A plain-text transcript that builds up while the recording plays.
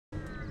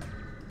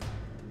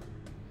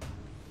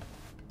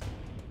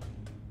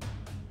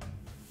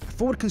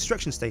forward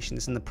construction station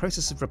is in the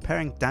process of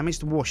repairing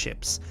damaged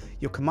warships.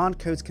 Your command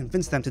codes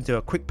convince them to do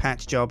a quick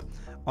patch job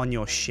on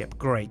your ship.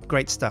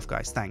 Great stuff,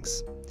 guys.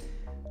 Thanks.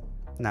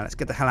 Now let's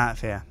get the hell out of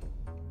here.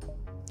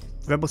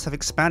 The rebels have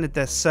expanded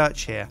their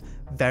search here.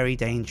 Very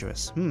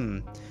dangerous.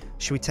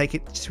 Should we take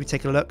it? Should we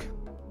take a look?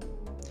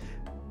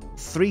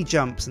 3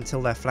 jumps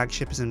until their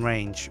flagship is in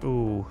range.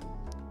 Ooh.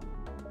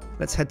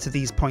 Let's head to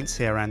these points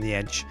here around the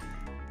edge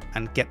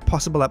and get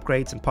possible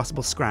upgrades and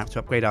possible scrap to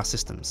upgrade our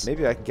systems.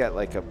 Maybe I can get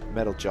like a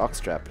metal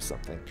jockstrap or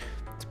something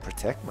to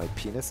protect my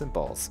penis and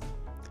balls.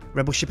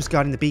 Rebel ship is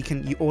guarding the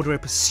beacon. You order a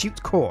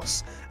pursuit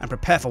course and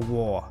prepare for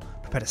war.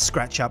 Prepare to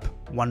scratch up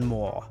one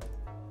more.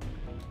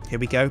 Here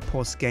we go.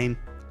 Pause the game.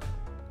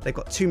 They've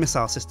got 2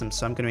 missile systems,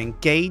 so I'm going to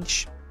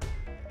engage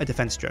a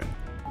defense drone.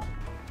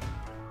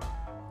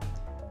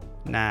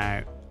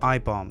 Now,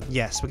 I-bomb.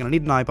 Yes, we're going to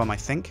need an I-bomb, I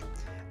think.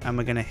 And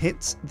we're going to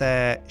hit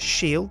their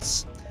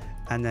shields.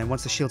 And then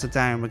once the shields are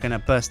down, we're going to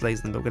burst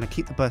laser them. But we're going to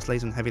keep the burst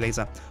laser and heavy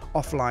laser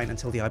offline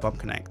until the I-bomb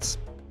connects.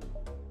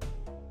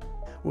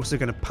 We're also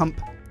going to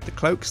pump the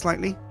cloak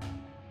slightly.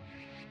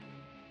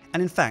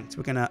 And in fact,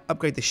 we're going to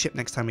upgrade the ship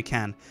next time we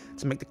can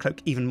to make the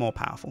cloak even more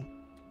powerful.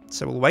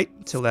 So we'll wait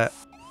until they're...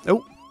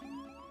 Oh!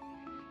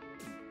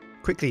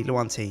 Quickly,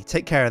 Luanti,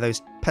 take care of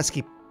those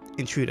pesky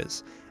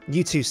intruders.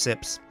 You two,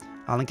 Sips.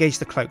 I'll engage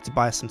the cloak to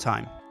buy us some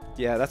time.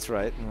 Yeah, that's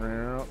right.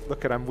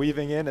 Look at I'm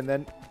weaving in and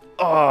then...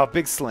 Oh,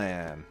 big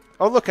slam.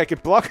 Oh, look, I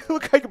could block.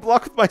 Look, I can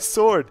block with my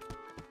sword.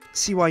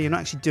 See why you're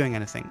not actually doing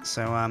anything,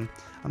 so I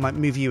might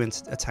move you in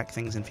to attack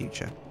things in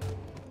future.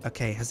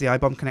 Okay, has the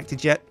I-bomb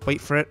connected yet?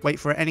 Wait for it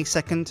any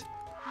second.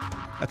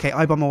 Okay,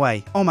 I-bomb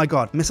away. Oh my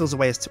god, missiles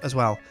away as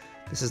well.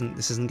 This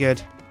isn't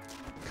good.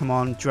 Come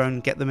on, drone,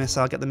 get the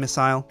missile, get the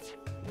missile.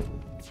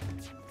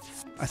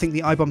 I think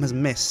the I-bomb has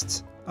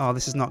missed. Oh,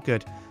 this is not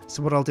good.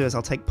 So what I'll do is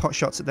I'll take pot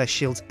shots at their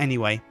shields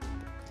anyway,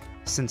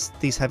 since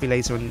these heavy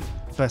laser and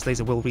burst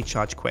laser will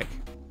recharge quick.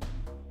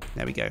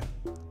 There we go.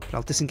 But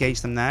I'll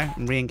disengage them now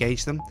and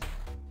re-engage them.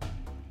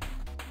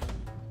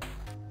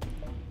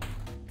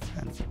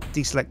 And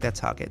deselect their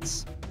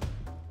targets.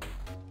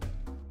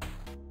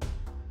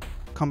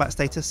 Combat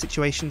status,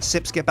 situation.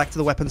 Sips, get back to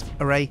the weapons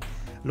array.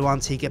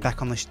 Luanti, get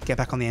back on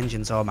the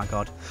engines. Oh my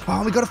god.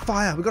 Oh, we got a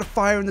fire. We got a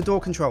fire in the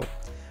door control.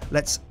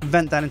 Let's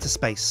vent that into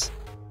space.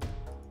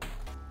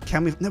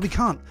 Can we? No, we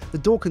can't. The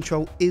door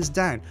control is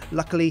down.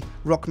 Luckily,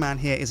 Rockman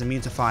here is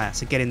immune to fire,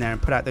 so get in there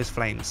and put out those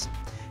flames.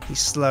 He's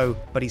slow,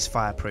 but he's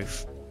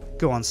fireproof.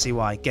 Go on,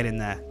 CY, get in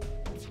there.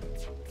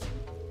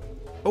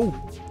 Oh,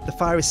 the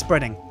fire is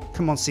spreading.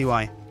 Come on,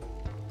 CY.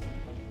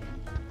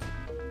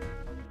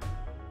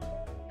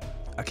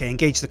 Okay,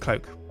 engage the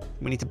cloak.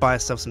 We need to buy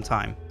ourselves some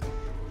time.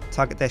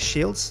 Target their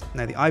shields.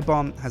 Now, the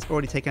I-bomb has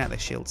already taken out their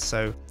shields,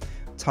 so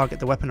target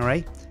the weapon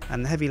array,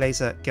 and the heavy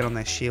laser get on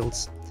their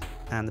shields,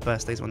 and the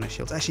burst laser on their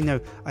shields. Actually, no,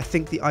 I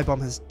think the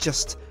I-bomb has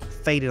just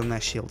faded on their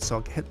shields, so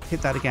I'll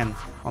hit that again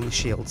on the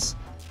shields.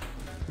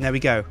 And there we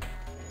go.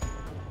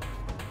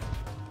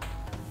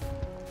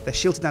 Their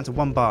shields are down to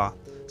 1 bar,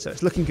 so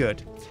it's looking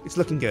good. It's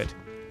looking good.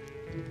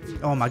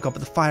 Oh my god,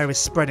 but the fire is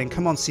spreading.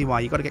 Come on, CY,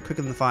 you got to get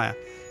quicker than the fire.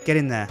 Get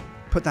in there.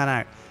 Put that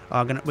out.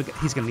 Oh,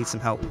 he's going to need some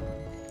help.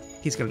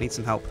 He's going to need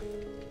some help.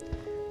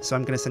 So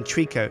I'm going to send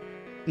Trico.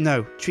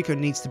 No, Trico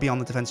needs to be on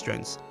the defense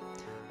drones.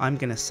 I'm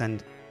going to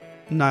send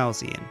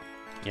Nilesy in.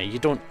 Yeah, you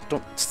don't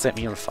set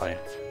me on fire.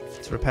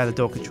 To repair the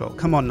door control.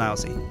 Come on,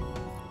 Nilesy.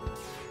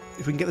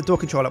 If we can get the door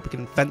control up, we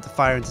can vent the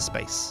fire into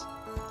space.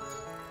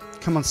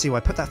 Come on, CY,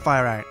 put that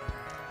fire out.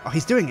 Oh,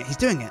 he's doing it. He's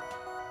doing it.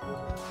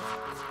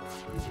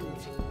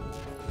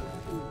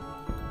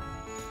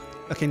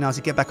 Okay,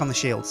 Nilesy, get back on the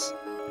shields.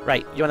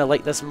 Right, you want to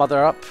light this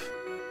mother up?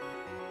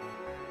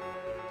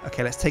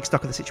 Okay, let's take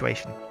stock of the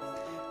situation.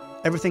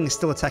 Everything is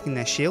still attacking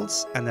their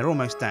shields, and they're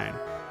almost down.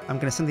 I'm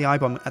going to send the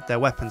I-bomb at their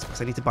weapons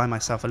because I need to buy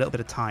myself a little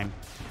bit of time.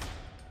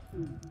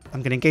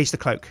 I'm going to engage the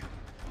cloak.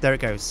 There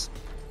it goes.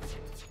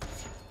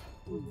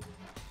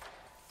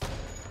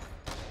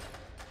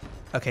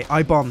 Okay,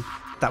 I-bomb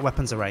that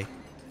weapons array.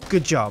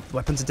 Good job. The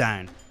weapons are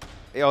down.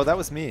 Oh, that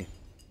was me.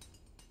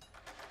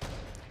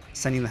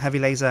 Sending the heavy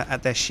laser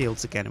at their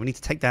shields again. We need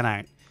to take that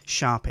out.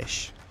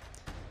 Sharpish.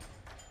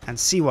 And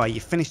CY,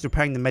 you finished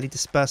repairing the Medi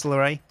dispersal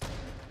array.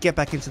 Get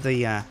back into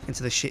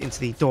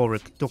the door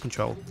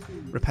control.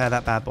 Repair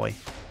that bad boy.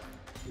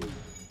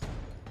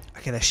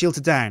 Okay, their shields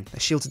are down. Their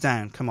shields are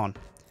down. Come on.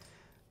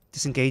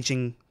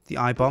 Disengaging the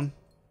I-bomb.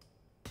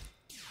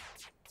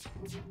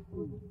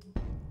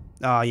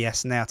 Oh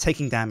yes, and they are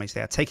taking damage.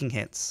 They are taking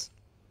hits.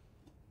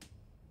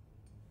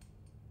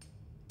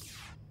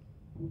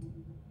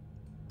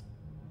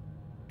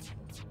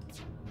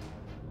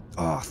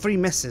 Oh, 3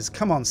 misses.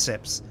 Come on,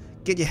 Sips.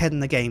 Get your head in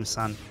the game,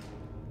 son.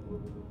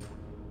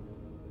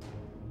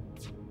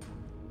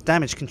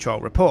 Damage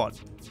control, report.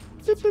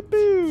 Boop, boop,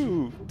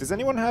 boop. Does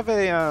anyone have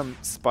a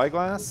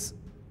spyglass?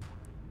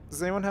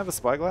 Does anyone have a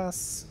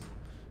spyglass?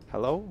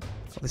 Hello?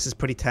 Oh, this is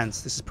pretty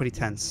tense. This is pretty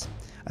tense.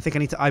 I think I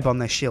need to I-bomb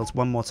their shields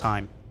one more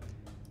time.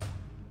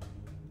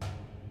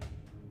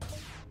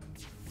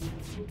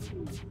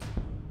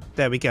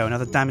 There we go.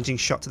 Another damaging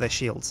shot to their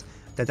shields.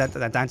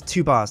 They're down to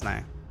 2 bars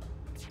now.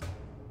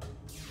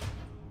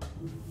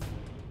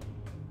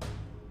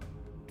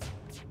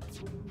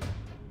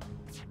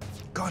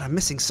 God, I'm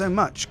missing so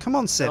much. Come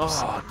on,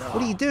 Sips. Oh, no.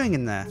 What are you doing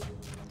in there?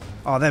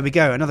 Oh, there we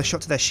go. Another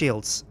shot to their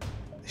shields.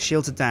 The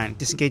shields are down.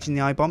 Disengaging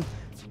the I-bomb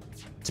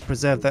to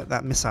preserve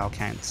that missile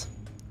count.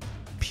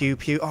 Pew,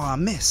 pew. Oh, I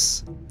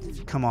miss.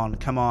 Come on,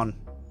 come on.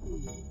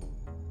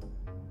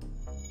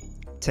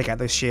 Take out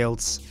those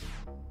shields.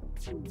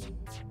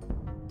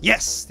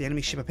 Yes! The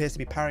enemy ship appears to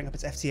be powering up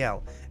its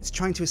FTL. It's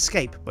trying to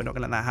escape, but not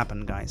going to let that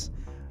happen, guys.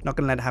 Not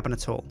going to let it happen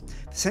at all.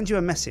 They send you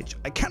a message.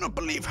 I cannot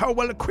believe how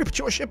well equipped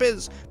your ship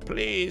is.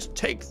 Please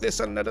take this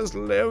and let us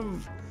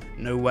live.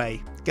 No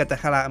way. Get the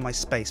hell out of my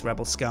space,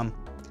 rebel scum.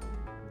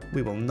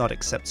 We will not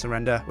accept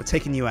surrender. We're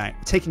taking you out.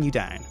 We're taking you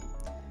down.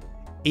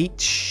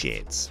 Eat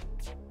shit.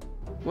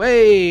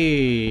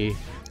 Way.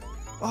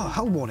 Oh,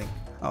 hull warning.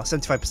 Oh,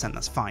 75%.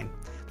 That's fine.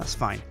 That's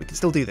fine. We can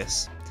still do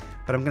this.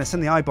 But I'm going to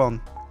send the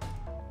I-bomb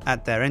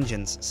at their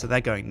engines, so they're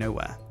going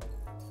nowhere.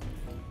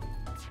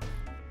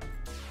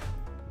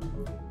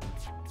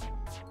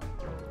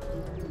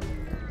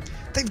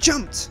 They've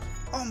jumped!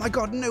 Oh my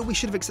god, no, we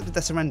should have accepted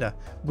their surrender.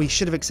 We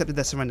should have accepted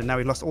their surrender. Now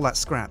we've lost all that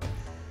scrap.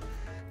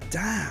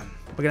 Damn.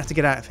 We're going to have to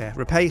get out of here.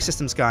 Repair your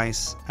systems,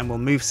 guys, and we'll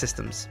move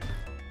systems.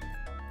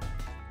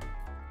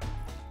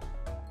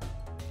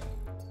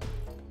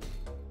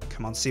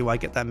 Come on, CY,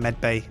 get that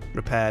med bay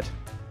repaired.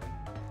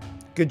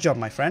 Good job,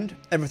 my friend.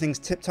 Everything's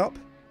tip-top,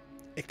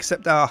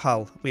 except our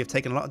hull. We have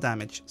taken a lot of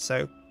damage,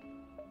 so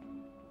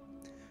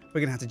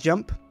we're going to have to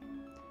jump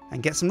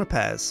and get some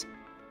repairs.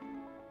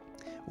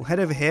 We'll head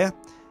over here,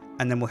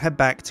 and then we'll head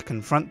back to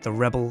confront the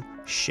rebel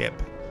ship.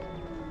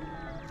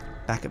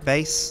 Back at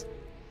base.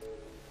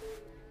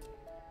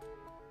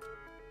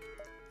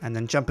 And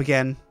then jump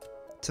again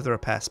to the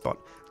repair spot.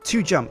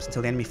 2 jumps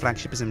until the enemy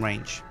flagship is in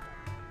range.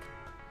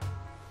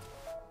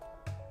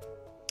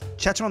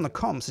 Chatter on the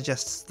comm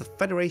suggests the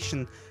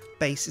Federation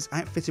base is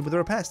outfitted with a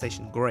repair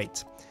station.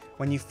 Great.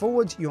 When you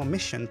forward your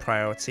mission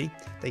priority,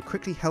 they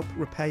quickly help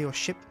repair your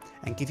ship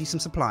and give you some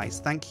supplies.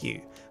 Thank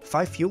you.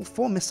 5 fuel,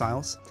 4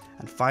 missiles,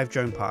 and 5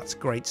 drone parts.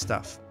 Great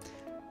stuff.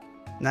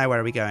 Now where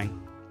are we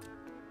going?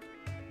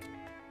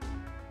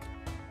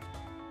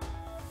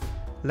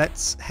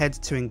 Let's head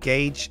to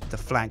engage the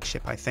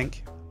flagship, I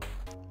think.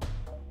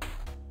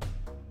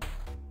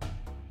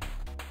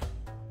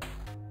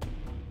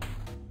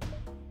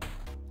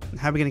 And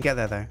how are we going to get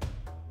there, though?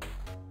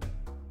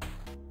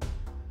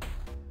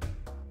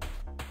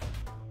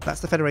 That's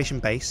the Federation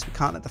base. We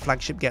can't let the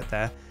flagship get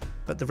there.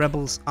 But the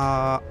rebels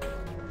are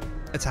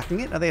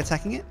attacking it. Are they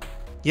attacking it?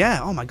 Yeah,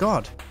 oh my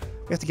god.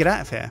 We have to get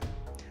out of here.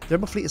 The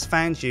rebel fleet has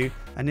found you.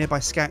 A nearby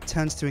scout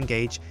turns to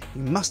engage.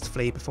 You must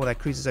flee before their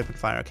cruisers open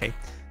fire. Okay,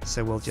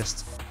 so we'll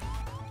just...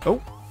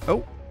 Oh,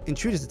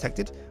 intruders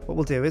detected. What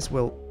we'll do is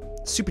we'll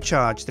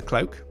supercharge the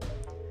cloak.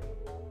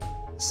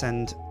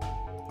 Send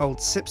old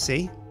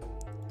Sipsy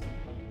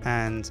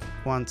and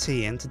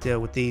 1T in to deal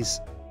with these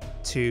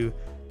 2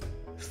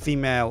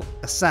 female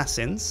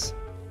assassins.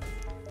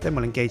 Then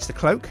we'll engage the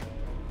cloak.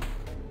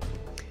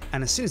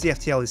 And as soon as the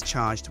FTL is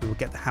charged, we will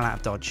get the hell out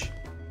of Dodge.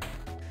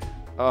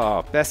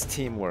 Oh, best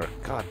teamwork.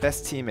 God,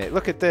 best teammate.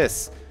 Look at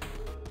this.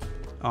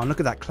 Oh, and look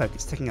at that cloak.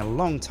 It's taking a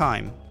long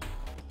time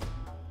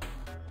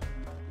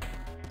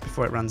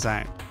before it runs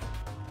out.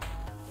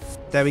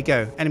 There we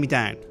go. Enemy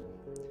down.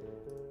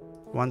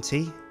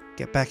 1T,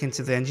 get back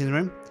into the engine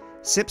room.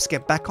 Sips,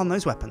 get back on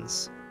those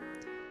weapons.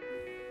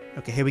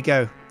 Okay, here we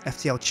go.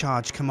 FTL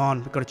charge. Come on.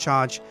 We've got to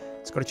charge.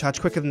 It's got to charge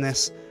quicker than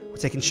this. We're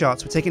taking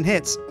shots. We're taking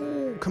hits.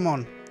 Ooh, come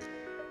on.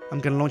 I'm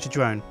going to launch a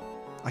drone.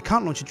 I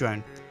can't launch a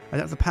drone. I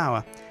don't have the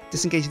power.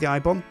 Disengage the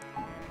I-bomb.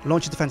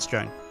 Launch a defense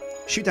drone.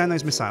 Shoot down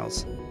those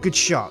missiles. Good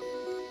shot.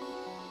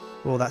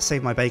 Oh, that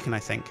saved my bacon, I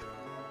think.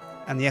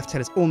 And the FTL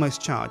is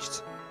almost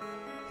charged.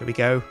 Here we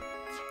go.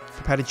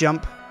 Prepare to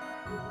jump.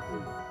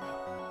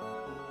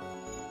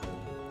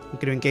 I'm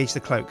going to engage the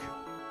cloak.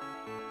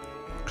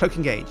 Cloak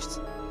engaged.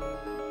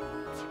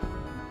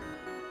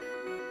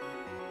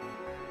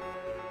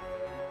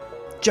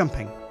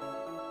 Jumping.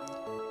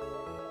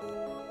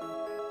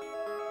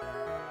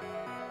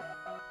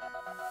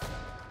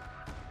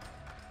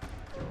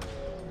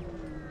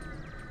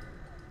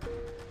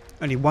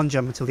 Only 1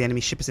 jump until the enemy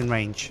ship is in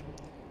range.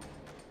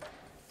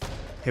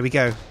 Here we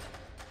go.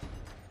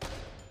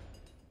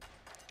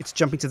 It's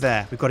jumping to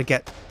there. We've got to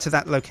get to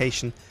that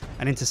location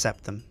and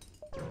intercept them.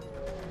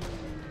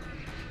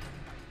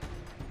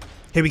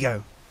 Here we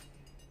go.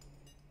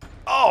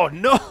 Oh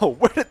no!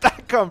 Where did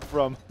that come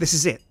from? This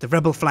is it. The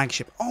rebel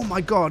flagship. Oh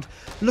my god.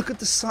 Look at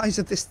the size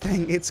of this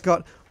thing. It's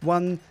got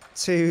 1,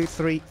 2,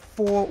 3,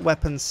 4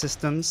 weapons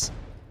systems.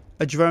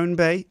 A drone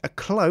bay. A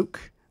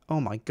cloak.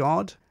 Oh my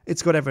god.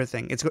 It's got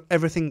everything. It's got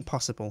everything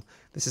possible.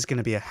 This is going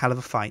to be a hell of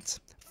a fight.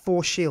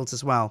 4 shields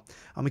as well.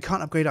 And we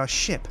can't upgrade our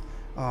ship.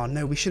 Oh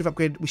no, we should have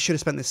upgraded. We should have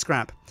spent this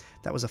scrap.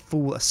 That was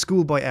a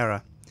schoolboy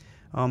error.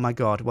 Oh my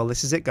god. Well,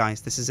 this is it,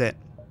 guys. This is it.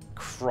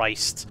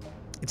 Christ.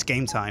 It's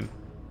game time.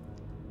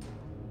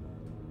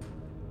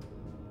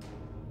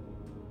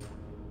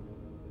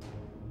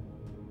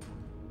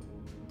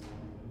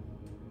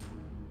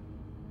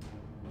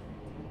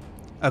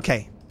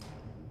 Okay.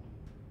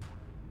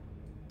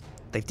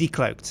 They've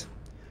decloaked.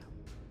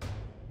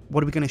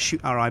 What are we going to shoot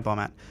our I-bomb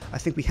at? I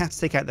think we have to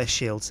take out their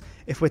shields.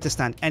 If we're to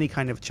stand any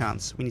kind of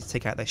chance, we need to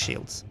take out their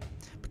shields.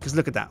 Because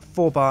look at that.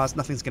 4 bars,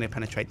 nothing's going to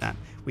penetrate that.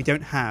 We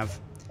don't have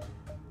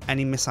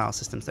any missile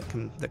systems that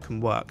can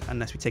work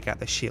unless we take out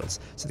their shields.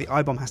 So the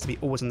I-bomb has to be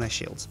always on their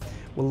shields.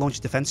 We'll launch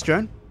a defense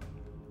drone.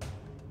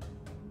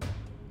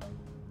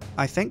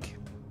 I think.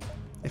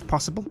 If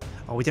possible.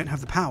 Oh, we don't have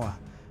the power.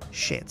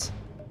 Shit.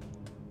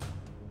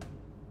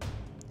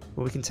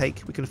 Well, we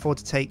can afford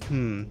to take,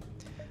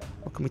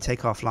 what can we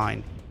take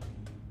offline?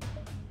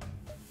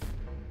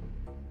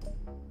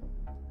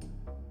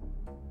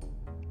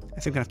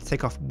 I think we're going to have to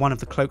take off one of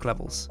the cloak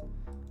levels.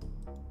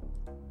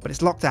 But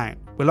it's locked out.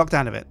 We're locked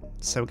out of it,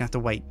 so we're going to have to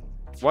wait.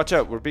 Watch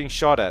out, we're being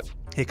shot at.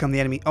 Here come the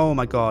enemy. Oh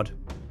my god.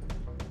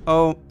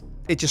 Oh,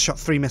 it just shot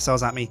 3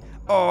 missiles at me.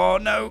 Oh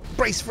no,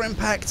 brace for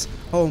impact.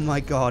 Oh my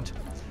god.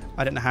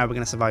 I don't know how we're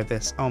going to survive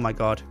this. Oh my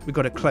god. We've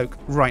got a cloak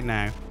right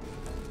now.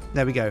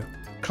 There we go.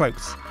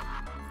 Cloaked.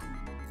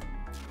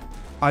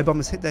 I-bomb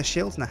has hit their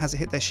shields. Now, has it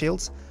hit their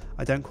shields?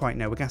 I don't quite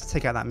know. We're going to have to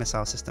take out that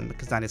missile system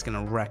because that is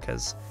going to wreck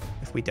us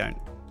if we don't.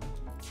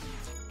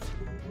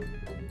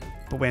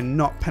 But we're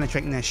not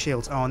penetrating their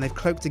shields. Oh, and they've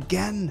cloaked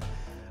again.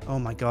 Oh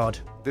my god.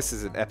 This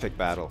is an epic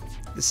battle.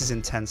 This is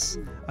intense.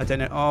 I don't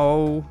know.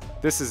 Oh.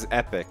 This is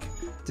epic.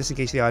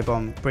 Disengage the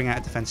I-bomb. Bring out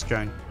a defense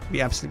drone.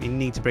 We absolutely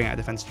need to bring out a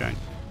defense drone.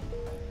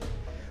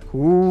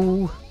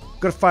 Ooh.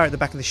 Got to fire at the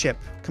back of the ship.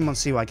 Come on,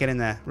 CY. Get in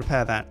there.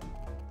 Repair that.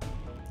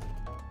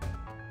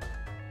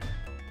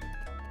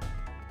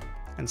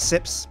 And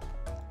Sips,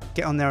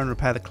 get on there and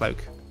repair the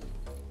cloak.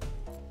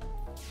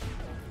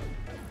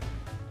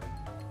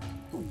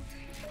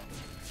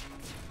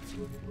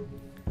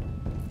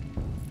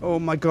 Oh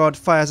my god,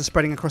 fires are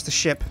spreading across the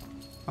ship.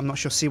 I'm not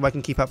sure CY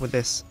can keep up with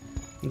this.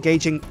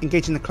 Engaging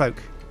the cloak.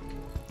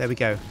 There we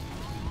go.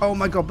 Oh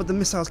my god, but the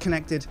missile's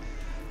connected.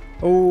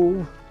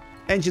 Oh,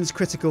 engine's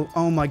critical.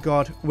 Oh my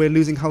god, we're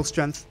losing hull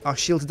strength. Our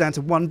shields are down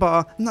to 1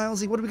 bar.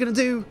 Nilesy, what are we going to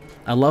do?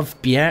 I love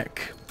Bjerk.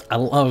 I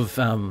love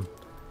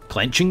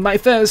clenching my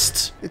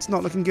fists. It's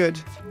not looking good.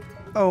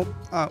 Oh,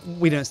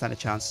 we don't stand a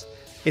chance.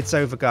 It's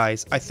over,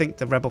 guys. I think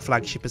the Rebel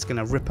flagship is going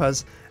to rip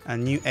us a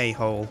new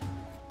a-hole.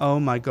 Oh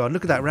my god,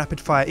 look at that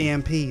rapid-fire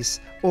EMPs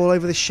all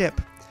over the ship.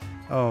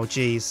 Oh,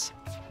 jeez.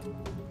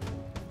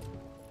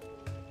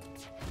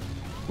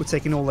 We're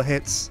taking all the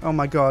hits. Oh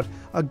my god,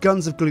 our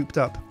guns have glooped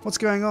up. What's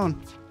going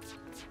on?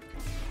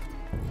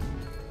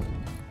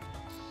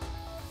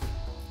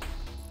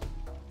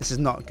 This is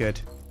not good.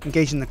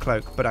 Engaging the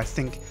cloak, but I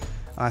think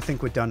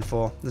we're done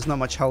for. There's not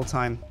much hull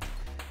time.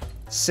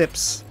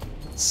 Sips,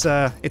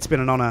 sir, it's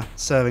been an honor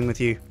serving with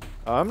you.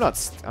 I'm not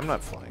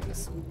flying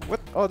this. What?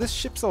 Oh, this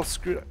ship's all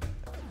screwed up.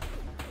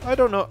 I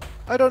don't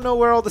know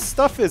where all the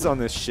stuff is on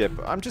this ship.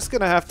 I'm just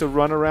gonna have to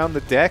run around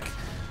the deck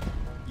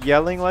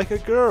yelling like a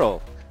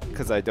girl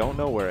because I don't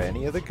know where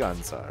any of the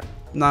guns are.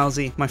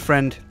 Nilesy, my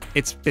friend,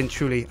 it's been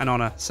truly an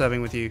honor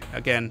serving with you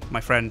again,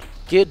 my friend.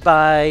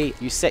 Goodbye,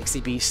 you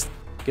sexy beast.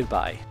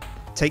 Goodbye.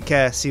 Take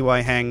care,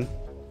 CY Heng,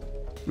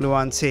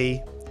 Luan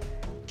T,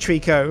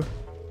 Trico.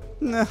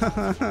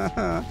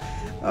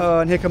 Oh,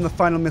 and here come the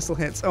final missile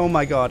hits. Oh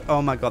my god,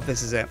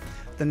 this is it.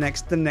 The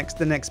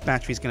next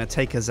battery's gonna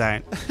take us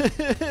out.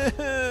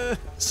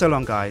 So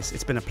long, guys.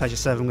 It's been a pleasure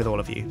serving with all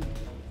of you.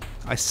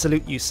 I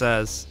salute you,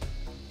 sirs.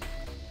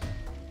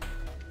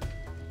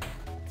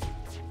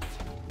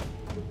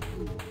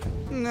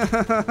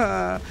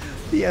 The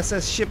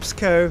SS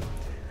Shipsco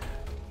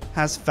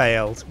has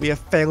failed. We have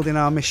failed in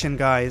our mission,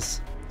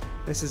 guys.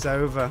 This is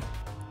over.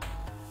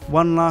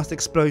 One last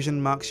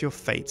explosion marks your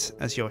fate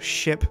as your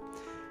ship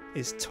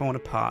is torn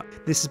apart.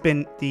 This has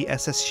been the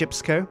SS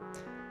Shipsco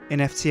in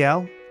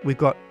FTL. We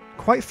got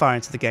quite far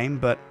into the game,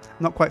 but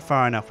not quite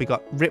far enough. We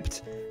got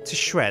ripped to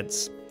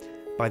shreds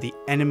by the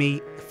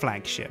enemy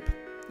flagship.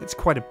 It's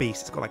quite a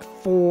beast. It's got like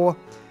 4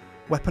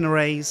 weapon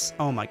arrays.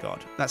 Oh my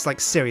god, that's like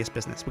serious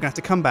business. We're gonna have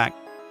to come back.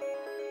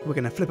 We're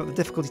gonna flip up the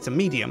difficulty to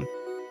medium,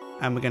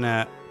 and we're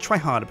gonna try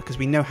harder because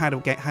we know how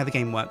the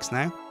game works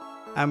now.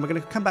 And we're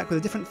gonna come back with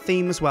a different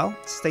theme as well.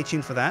 Stay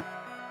tuned for that.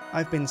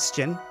 I've been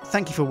Sjin.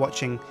 Thank you for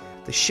watching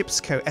the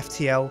Shipsco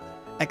FTL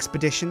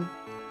expedition,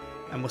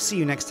 and we'll see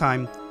you next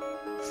time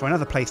for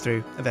another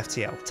playthrough of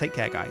FTL. Take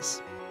care,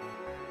 guys.